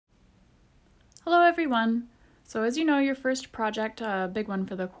Hello everyone! So as you know, your first project, a big one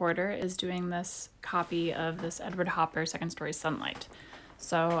for the quarter, is doing this copy of this Edward Hopper Second Story Sunlight.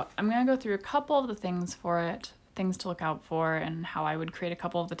 So I'm going to go through a couple of the things for it, things to look out for, and how I would create a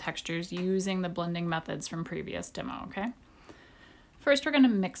couple of the textures using the blending methods from previous demo, okay? First we're going to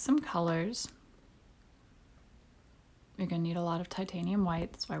mix some colors. You're going to need a lot of titanium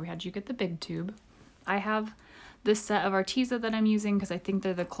white, that's why we had you get the big tube. I have this set of Arteza that I'm using because I think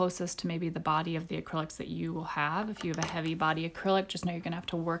they're the closest to maybe the body of the acrylics that you will have. If you have a heavy body acrylic, just know you're going to have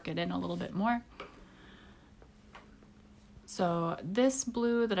to work it in a little bit more. So this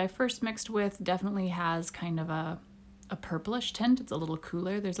blue that I first mixed with definitely has kind of a purplish tint. It's a little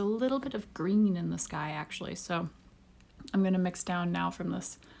cooler. There's a little bit of green in the sky actually. So I'm going to mix down now from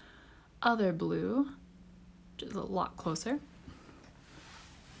this other blue, which is a lot closer.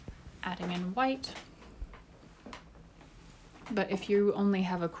 Adding in white. But if you only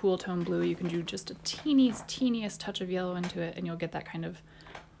have a cool tone blue, you can do just a teeniest touch of yellow into it and you'll get that kind of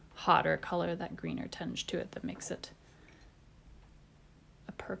hotter color, that greener tinge to it that makes it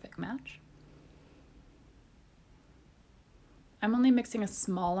a perfect match. I'm only mixing a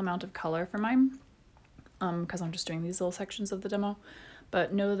small amount of color for mine because I'm just doing these little sections of the demo,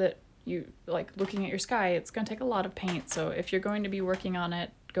 but know that you, like looking at your sky, it's going to take a lot of paint, so if you're going to be working on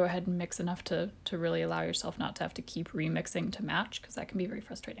it, go ahead and mix enough to really allow yourself not to have to keep remixing to match, because that can be very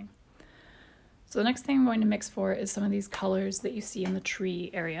frustrating. So the next thing I'm going to mix for is some of these colors that you see in the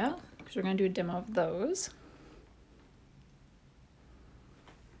tree area, because we're going to do a demo of those.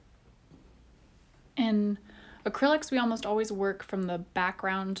 In acrylics, we almost always work from the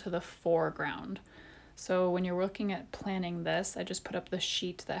background to the foreground. So when you're looking at planning this, I just put up the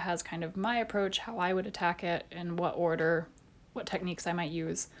sheet that has kind of my approach, how I would attack it, and what order, what techniques I might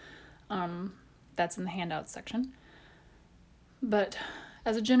use. That's in the handouts section. But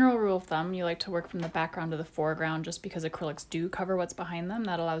as a general rule of thumb, you like to work from the background to the foreground just because acrylics do cover what's behind them.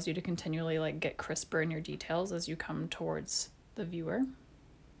 That allows you to continually like get crisper in your details as you come towards the viewer.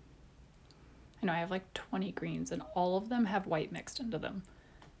 I know I have like 20 greens and all of them have white mixed into them.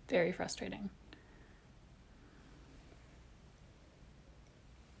 Very frustrating.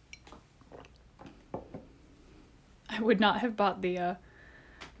 I would not have bought the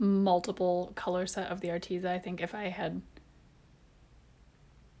multiple color set of the Arteza. I think if I had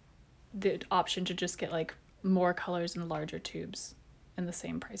the option to just get like more colors in larger tubes in the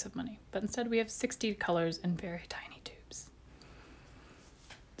same price of money. But instead we have 60 colors in very tiny tubes.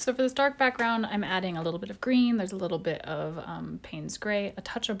 So for this dark background, I'm adding a little bit of green, there's a little bit of Payne's Gray, a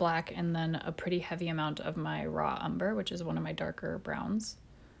touch of black, and then a pretty heavy amount of my raw umber, which is one of my darker browns.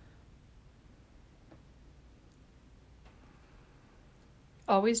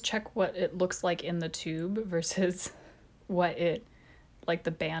 Always check what it looks like in the tube versus what it, like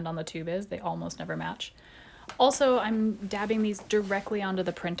the band on the tube is. They almost never match. Also, I'm dabbing these directly onto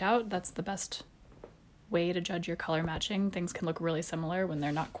the printout. That's the best way to judge your color matching. Things can look really similar when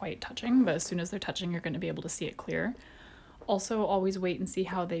they're not quite touching, but as soon as they're touching, you're going to be able to see it clear. Also, always wait and see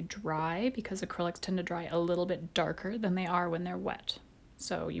how they dry because acrylics tend to dry a little bit darker than they are when they're wet.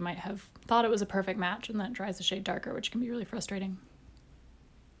 So you might have thought it was a perfect match and then it dries a shade darker, which can be really frustrating.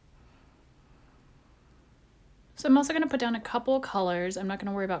 So I'm also going to put down a couple colors. I'm not going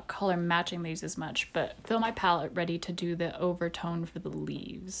to worry about color matching these as much, but fill my palette ready to do the overtone for the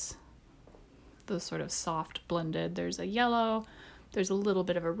leaves. Those sort of soft blended. There's a yellow, there's a little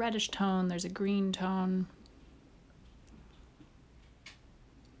bit of a reddish tone, there's a green tone.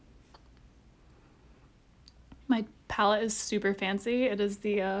 My palette is super fancy. It is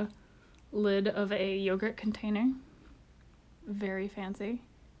the lid of a yogurt container. Very fancy.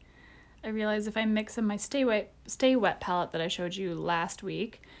 I realize if I mix in my Stay Wet palette that I showed you last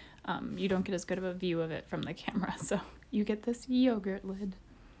week, you don't get as good of a view of it from the camera, so you get this yogurt lid.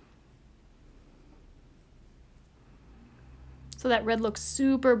 So that red looks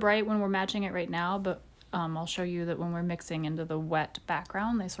super bright when we're matching it right now, but I'll show you that when we're mixing into the wet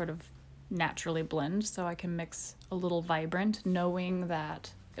background, they sort of naturally blend, so I can mix a little vibrant, knowing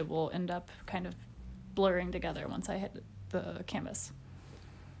that it will end up kind of blurring together once I hit the canvas.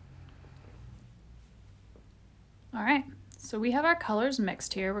 All right, so we have our colors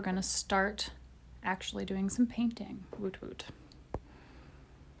mixed here. We're gonna start actually doing some painting, woot woot.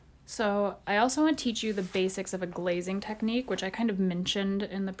 So I also want to teach you the basics of a glazing technique, which I kind of mentioned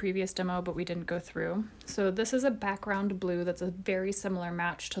in the previous demo, but we didn't go through. So this is a background blue that's a very similar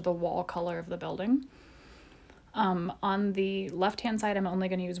match to the wall color of the building. On the left-hand side, I'm only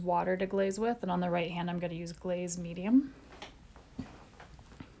gonna use water to glaze with, and on the right hand, I'm gonna use glaze medium.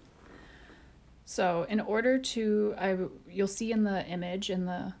 So in order to, you'll see in the image in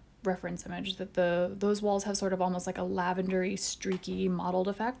the reference image that those walls have sort of almost like a lavendery, streaky mottled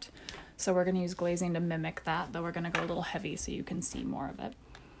effect. So we're going to use glazing to mimic that, though we're going to go a little heavy so you can see more of it.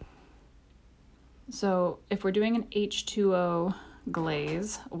 So if we're doing an H2O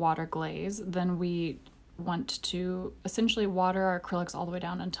glaze, water glaze, then we want to essentially water our acrylics all the way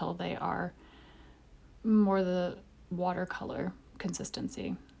down until they are more the watercolor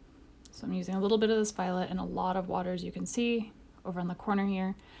consistency. So I'm using a little bit of this violet and a lot of water, as you can see over in the corner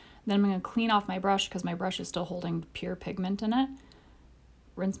here. Then I'm going to clean off my brush because my brush is still holding pure pigment in it.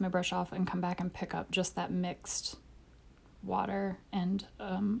 Rinse my brush off and come back and pick up just that mixed water and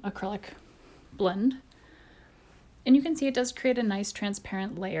acrylic blend. And you can see it does create a nice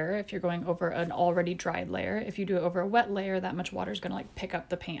transparent layer if you're going over an already dried layer. If you do it over a wet layer, that much water is going to like pick up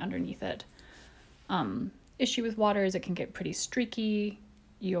the paint underneath it. Issue with water is it can get pretty streaky.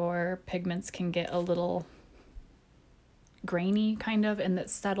 Your pigments can get a little grainy kind of, and that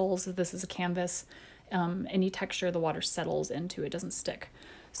settles. This is a canvas. Any texture the water settles into, it doesn't stick.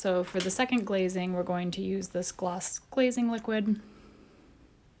 So for the second glazing, we're going to use this gloss glazing liquid.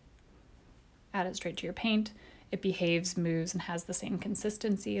 Add it straight to your paint. It behaves, moves, and has the same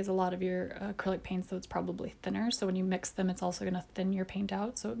consistency as a lot of your acrylic paints, though it's probably thinner. So when you mix them, it's also going to thin your paint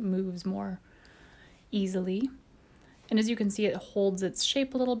out so it moves more easily. And as you can see, it holds its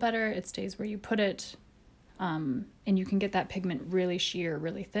shape a little better. It stays where you put it. And you can get that pigment really sheer,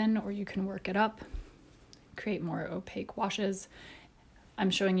 really thin, or you can work it up, create more opaque washes. I'm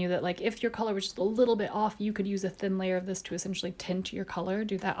showing you that like if your color was just a little bit off, you could use a thin layer of this to essentially tint your color,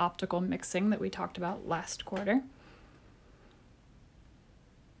 do that optical mixing that we talked about last quarter.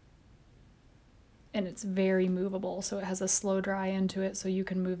 And it's very movable, so it has a slow dry into it, so you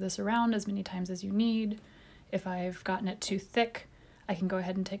can move this around as many times as you need. If I've gotten it too thick, I can go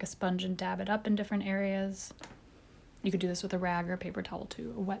ahead and take a sponge and dab it up in different areas. You could do this with a rag or a paper towel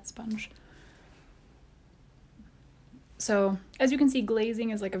too, a wet sponge. So as you can see,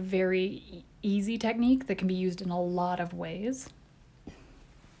 glazing is like a very easy technique that can be used in a lot of ways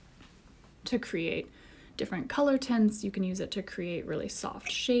to create different color tints. You can use it to create really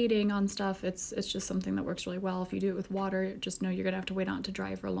soft shading on stuff. It's just something that works really well. If you do it with water, just know you're gonna have to wait on it to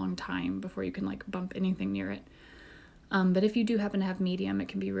dry for a long time before you can like bump anything near it. But if you do happen to have medium, it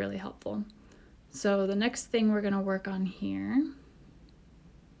can be really helpful. So the next thing we're gonna work on here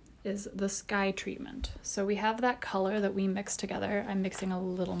is the sky treatment. So we have that color that we mixed together. I'm mixing a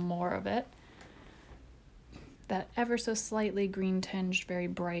little more of it. That ever so slightly green tinged, very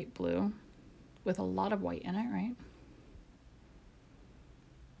bright blue with a lot of white in it, right?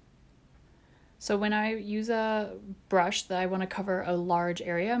 So when I use a brush that I want to cover a large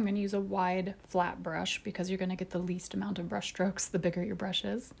area, I'm going to use a wide flat brush because you're going to get the least amount of brush strokes the bigger your brush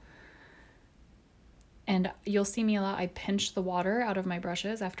is. And you'll see me a lot, I pinch the water out of my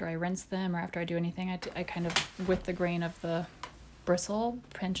brushes after I rinse them or after I do anything. I kind of, with the grain of the bristle,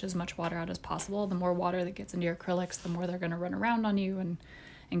 pinch as much water out as possible. The more water that gets into your acrylics, the more they're going to run around on you and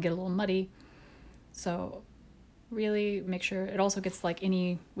get a little muddy. So really make sure it also gets like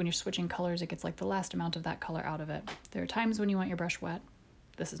when you're switching colors, it gets like the last amount of that color out of it. There are times when you want your brush wet.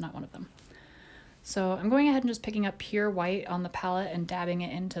 This is not one of them. So I'm going ahead and just picking up pure white on the palette and dabbing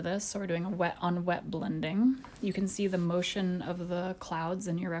it into this. So we're doing a wet on wet blending. You can see the motion of the clouds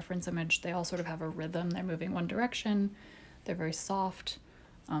in your reference image. They all sort of have a rhythm. They're moving one direction. They're very soft.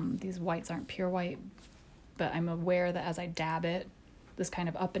 These whites aren't pure white, but I'm aware that as I dab it, this kind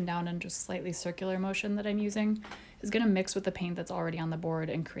of up and down and just slightly circular motion that I'm using is going to mix with the paint that's already on the board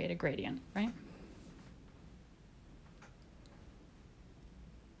and create a gradient, right?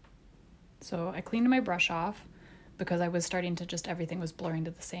 So I cleaned my brush off because I was starting to just, everything was blurring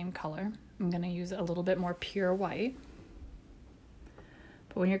to the same color. I'm going to use a little bit more pure white.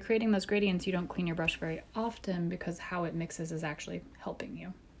 But when you're creating those gradients, you don't clean your brush very often because how it mixes is actually helping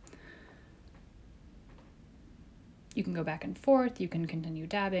you. You can go back and forth, you can continue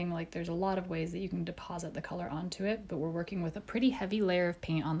dabbing, like there's a lot of ways that you can deposit the color onto it, but we're working with a pretty heavy layer of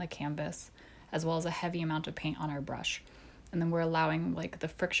paint on the canvas, as well as a heavy amount of paint on our brush. And then we're allowing like the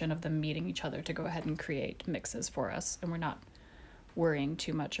friction of them meeting each other to go ahead and create mixes for us, and we're not worrying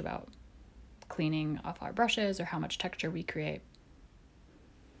too much about cleaning off our brushes or how much texture we create.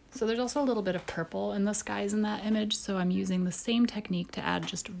 So there's also a little bit of purple in the skies in that image, so I'm using the same technique to add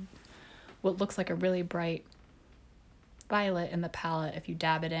just what looks like a really bright violet in the palette. If you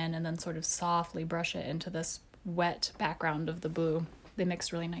dab it in and then sort of softly brush it into this wet background of the blue, they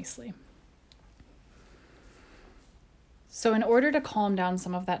mix really nicely. So in order to calm down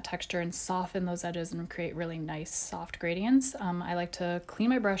some of that texture and soften those edges and create really nice soft gradients, I like to clean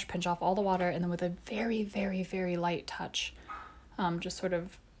my brush, pinch off all the water, and then with a very, very, very light touch, just sort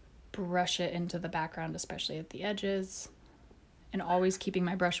of brush it into the background, especially at the edges, and always keeping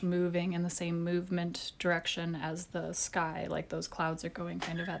my brush moving in the same movement direction as the sky, like those clouds are going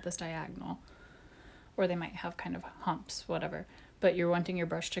kind of at this diagonal, or they might have kind of humps, whatever, but you're wanting your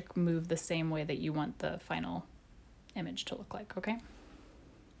brush to move the same way that you want the final image to look like, okay?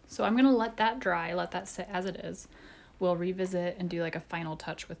 So I'm gonna let that dry, let that sit as it is. We'll revisit and do like a final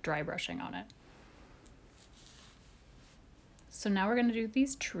touch with dry brushing on it. So now we're gonna do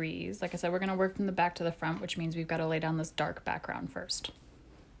these trees. Like I said, we're gonna work from the back to the front, which means we've gotta lay down this dark background first.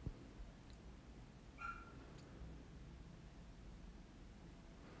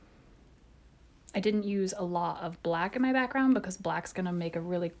 I didn't use a lot of black in my background because black's gonna make a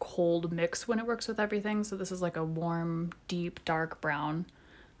really cold mix when it works with everything. So this is like a warm, deep, dark brown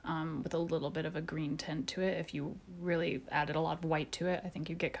with a little bit of a green tint to it. If you really added a lot of white to it, I think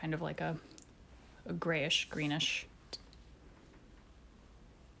you get kind of like a grayish, greenish.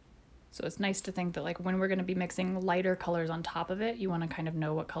 So it's nice to think that like when we're gonna be mixing lighter colors on top of it, you wanna kind of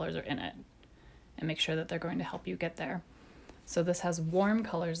know what colors are in it and make sure that they're going to help you get there. So this has warm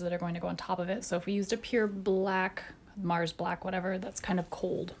colors that are going to go on top of it. So if we used a pure black, Mars black, whatever, that's kind of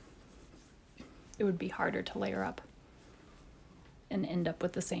cold, it would be harder to layer up and end up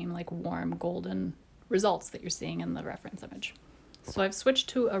with the same like warm golden results that you're seeing in the reference image. So I've switched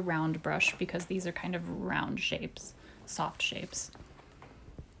to a round brush because these are kind of round shapes, soft shapes.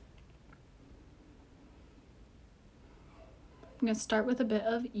 I'm going to start with a bit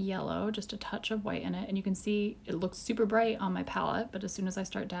of yellow, just a touch of white in it, and you can see it looks super bright on my palette, but as soon as I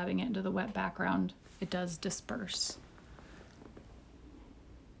start dabbing it into the wet background, it does disperse.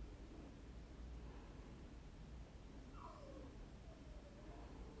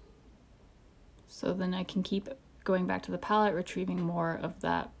 So then I can keep going back to the palette, retrieving more of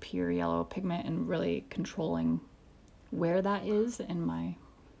that pure yellow pigment and really controlling where that is in my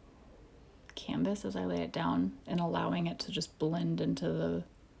canvas as I lay it down and allowing it to just blend into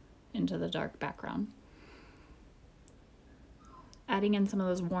the dark background. Adding in some of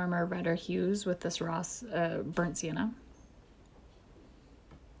those warmer, redder hues with this raw burnt sienna.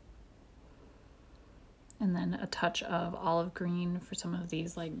 And then a touch of olive green for some of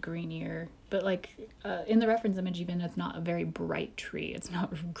these like greenier, but like in the reference image even, it's not a very bright tree. It's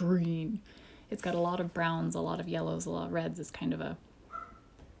not green. It's got a lot of browns, a lot of yellows, a lot of reds. It's kind of a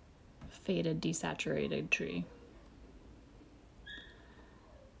faded, desaturated tree.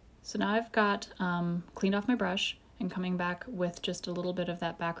 So now I've got cleaned off my brush and coming back with just a little bit of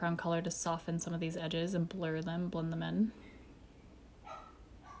that background color to soften some of these edges and blur them, blend them in.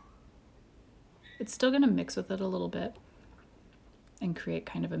 It's still going to mix with it a little bit and create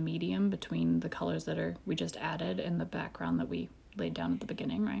kind of a medium between the colors that we just added and the background that we laid down at the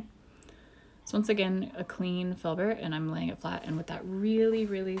beginning, right? So once again, a clean filbert, and I'm laying it flat, and with that really,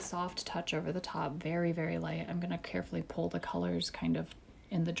 really soft touch over the top, very, very light, I'm gonna carefully pull the colors kind of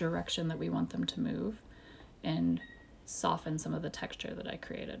in the direction that we want them to move and soften some of the texture that I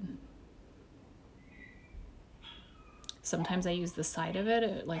created. Sometimes I use the side of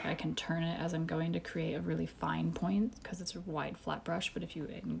it, like I can turn it as I'm going to create a really fine point because it's a wide flat brush, but if you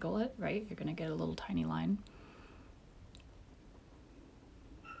angle it, right, you're gonna get a little tiny line.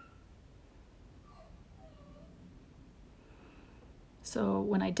 So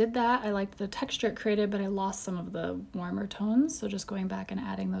when I did that, I liked the texture it created, but I lost some of the warmer tones. So just going back and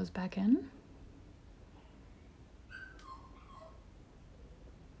adding those back in.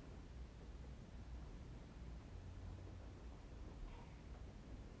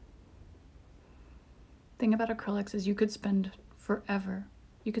 Thing about acrylics is you could spend forever.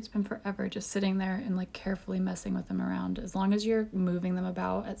 You could spend forever just sitting there and like carefully messing with them around. As long as you're moving them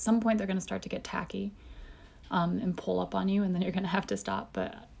about, at some point they're gonna start to get tacky. And pull up on you, and then you're gonna have to stop.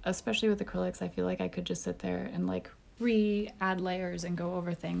 But especially with acrylics, I feel like I could just sit there and like add layers and go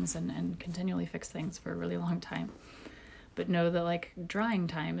over things and continually fix things for a really long time. But know that like drying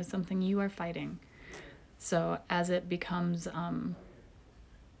time is something you are fighting. So as it becomes,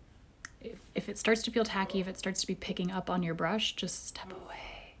 if it starts to feel tacky, if it starts to be picking up on your brush, just step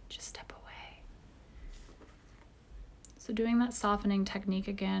away, just step away. So doing that softening technique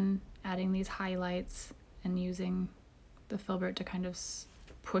again, adding these highlights, and using the filbert to kind of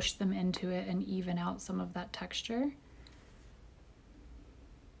push them into it and even out some of that texture.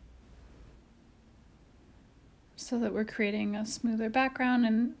 So that we're creating a smoother background.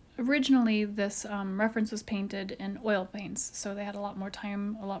 And originally this reference was painted in oil paints, so they had a lot more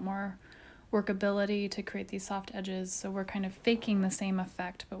time, a lot more workability to create these soft edges. So we're kind of faking the same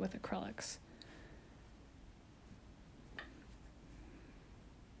effect, but with acrylics.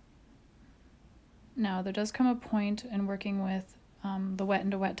 Now, there does come a point in working with the wet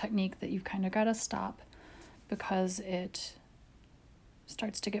into wet technique that you've kind of got to stop because it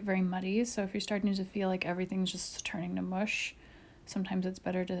starts to get very muddy. So if you're starting to feel like everything's just turning to mush, sometimes it's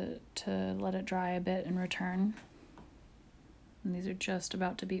better to let it dry a bit and return. And these are just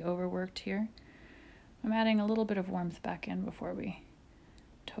about to be overworked here. I'm adding a little bit of warmth back in before we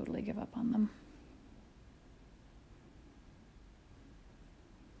totally give up on them.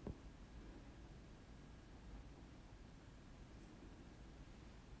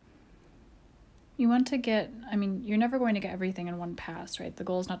 You want to get, you're never going to get everything in one pass, right? The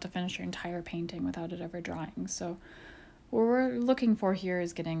goal is not to finish your entire painting without it ever drying. So what we're looking for here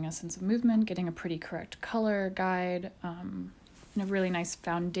is getting a sense of movement, getting a pretty correct color guide, and a really nice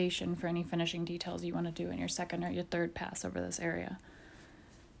foundation for any finishing details you want to do in your second or your third pass over this area.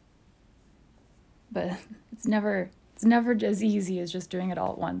 But it's never as easy as just doing it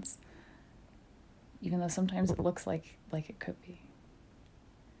all at once, even though sometimes it looks like it could be.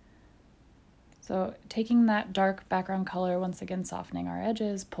 So taking that dark background color, once again softening our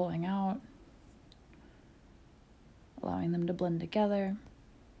edges, pulling out, allowing them to blend together.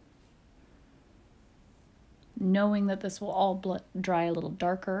 Knowing that this will all dry a little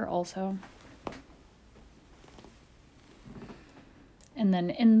darker also. And then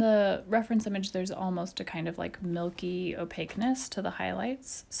in the reference image, there's almost a kind of like milky opaqueness to the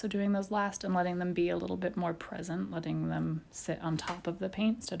highlights. So doing those last and letting them be a little bit more present, letting them sit on top of the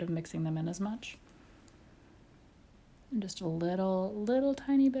paint instead of mixing them in as much. And just a little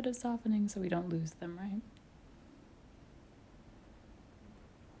tiny bit of softening so we don't lose them, right?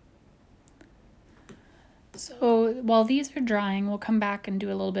 So while these are drying, we'll come back and do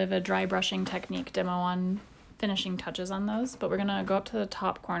a little bit of a dry brushing technique demo on finishing touches on those, but we're gonna go up to the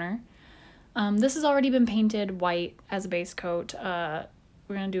top corner. This has already been painted white as a base coat. We're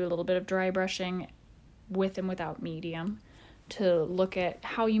gonna do a little bit of dry brushing with and without medium to look at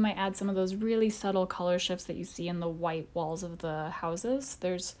how you might add some of those really subtle color shifts that you see in the white walls of the houses.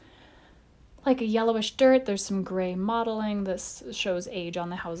 There's like a yellowish dirt, there's some gray modeling. This shows age on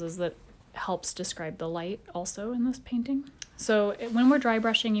the houses that helps describe the light also in this painting. So when we're dry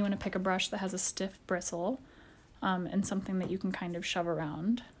brushing, you want to pick a brush that has a stiff bristle and something that you can kind of shove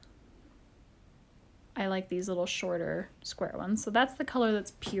around. I like these little shorter square ones. So that's the color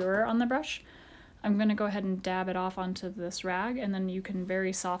that's pure on the brush. I'm going to go ahead and dab it off onto this rag, and then you can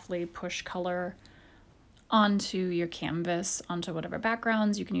very softly push color onto your canvas, onto whatever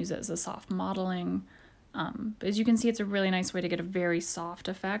backgrounds. You can use it as a soft modeling. But as you can see, it's a really nice way to get a very soft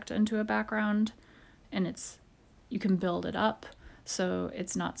effect into a background, and you can build it up so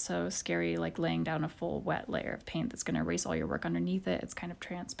it's not so scary like laying down a full wet layer of paint that's going to erase all your work underneath it. It's kind of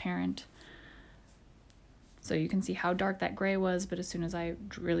transparent. So you can see how dark that gray was, but as soon as I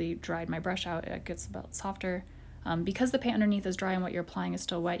really dried my brush out, it gets about softer. Because the paint underneath is dry and what you're applying is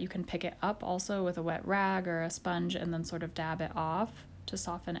still wet, you can pick it up also with a wet rag or a sponge and then sort of dab it off to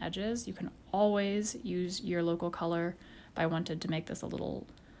soften edges. You can always use your local color. If I wanted to make this a little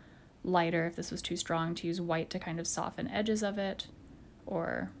lighter, if this was too strong, to use white to kind of soften edges of it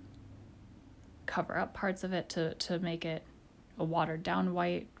or cover up parts of it to make it a watered down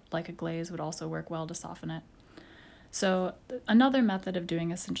white, like a glaze would also work well to soften it. So another method of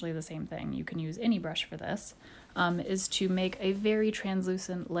doing essentially the same thing, you can use any brush for this, is to make a very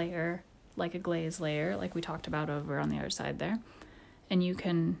translucent layer, like a glaze layer, like we talked about over on the other side there. And you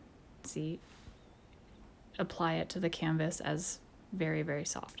can see, apply it to the canvas as very, very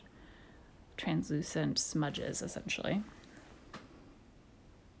soft, translucent smudges essentially.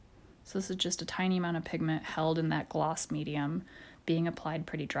 So this is just a tiny amount of pigment held in that gloss medium being applied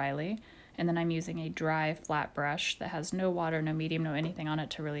pretty dryly. And then I'm using a dry flat brush that has no water, no medium, no anything on it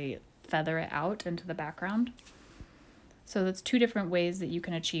to really feather it out into the background. So that's two different ways that you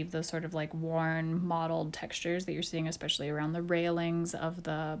can achieve those sort of like worn, mottled textures that you're seeing, especially around the railings of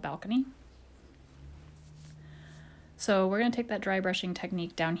the balcony. So we're going to take that dry brushing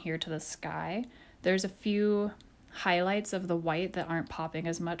technique down here to the sky. There's a few highlights of the white that aren't popping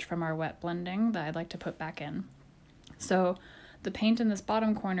as much from our wet blending that I'd like to put back in. So the paint in this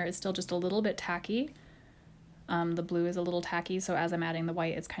bottom corner is still just a little bit tacky. The blue is a little tacky, so as I'm adding the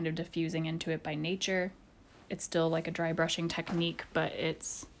white, it's kind of diffusing into it by nature. It's still like a dry brushing technique, but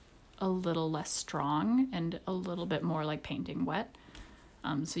it's a little less strong and a little bit more like painting wet.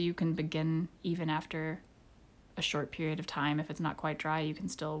 So you can begin even after a short period of time. If it's not quite dry, you can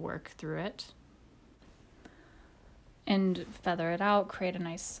still work through it and feather it out, create a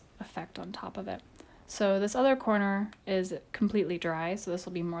nice effect on top of it. So this other corner is completely dry, so this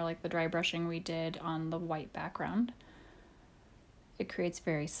will be more like the dry brushing we did on the white background. It creates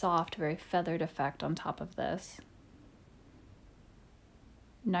very soft, very feathered effect on top of this.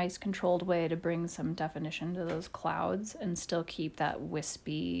 nice controlled way to bring some definition to those clouds and still keep that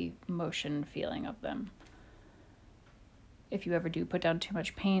wispy motion feeling of them. If you ever do put down too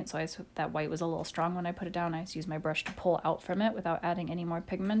much paint, so that white was a little strong when I put it down, I just use my brush to pull out from it without adding any more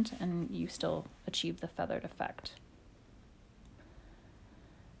pigment, and you still achieve the feathered effect.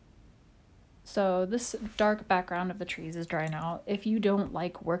 So this dark background of the trees is dry now. If you don't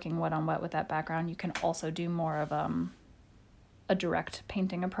like working wet on wet with that background, you can also do more of a direct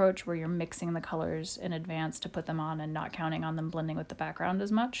painting approach where you're mixing the colors in advance to put them on and not counting on them blending with the background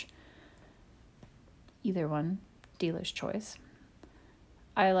as much. Either one, dealer's choice.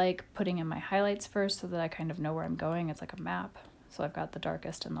 I like putting in my highlights first so that I kind of know where I'm going. It's like a map. So I've got the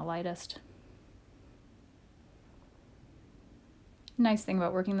darkest and the lightest. Nice thing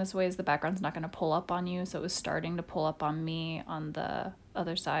about working this way is the background's not going to pull up on you, so it was starting to pull up on me on the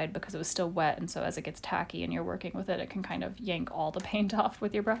other side because it was still wet, and so as it gets tacky and you're working with it, it can kind of yank all the paint off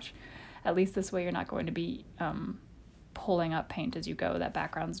with your brush. At least this way you're not going to be pulling up paint as you go. That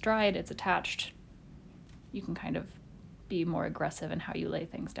background's dried, it's attached. You can kind of be more aggressive in how you lay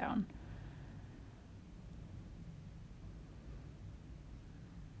things down.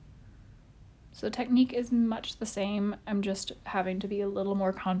 So the technique is much the same. I'm just having to be a little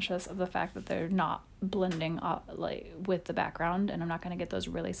more conscious of the fact that they're not blending like with the background, and I'm not going to get those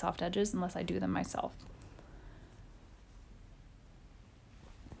really soft edges unless I do them myself.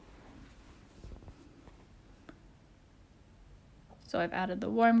 So I've added the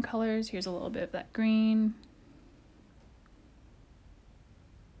warm colors. Here's a little bit of that green.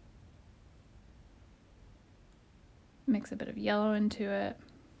 Mix a bit of yellow into it.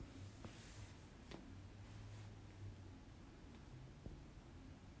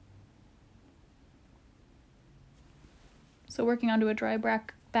 So working onto a dry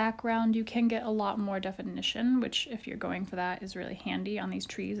background, you can get a lot more definition, which if you're going for that is really handy. On these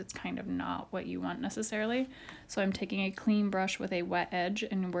trees, it's kind of not what you want necessarily. So I'm taking a clean brush with a wet edge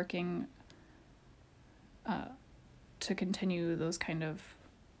and working to continue those kind of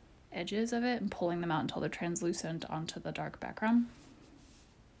edges of it and pulling them out until they're translucent onto the dark background.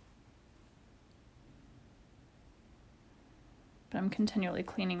 But I'm continually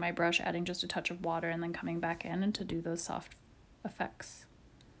cleaning my brush, adding just a touch of water and then coming back in and to do those soft effects.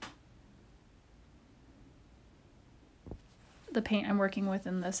 The paint I'm working with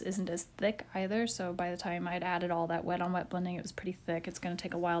in this isn't as thick either, so by the time I'd added all that wet on wet blending, it was pretty thick. It's going to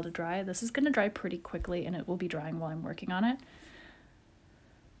take a while to dry. This is going to dry pretty quickly, and it will be drying while I'm working on it,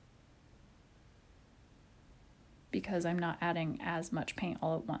 because I'm not adding as much paint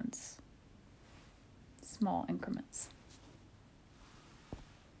all at once. Small increments.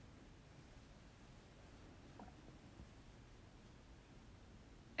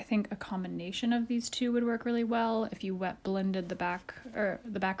 I think a combination of these two would work really well if you wet blended the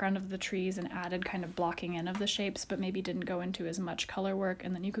background of the trees and added kind of blocking in of the shapes, but maybe didn't go into as much color work,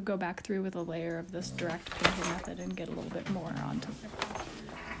 and then you could go back through with a layer of this direct painting method and get a little bit more onto it.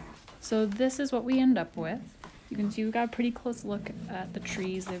 So this is what we end up with. You can see we've got a pretty close look at the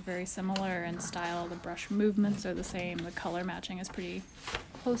trees. They're very similar in style. The brush movements are the same. The color matching is pretty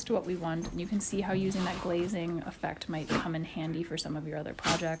close to what we want. And you can see how using that glazing effect might come in handy for some of your other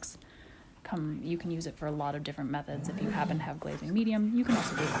projects. You can use it for a lot of different methods. If you happen to have glazing medium, you can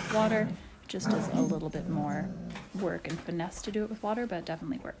also do it with water. It just does a little bit more work and finesse to do it with water, but it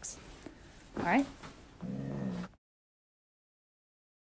definitely works. All right.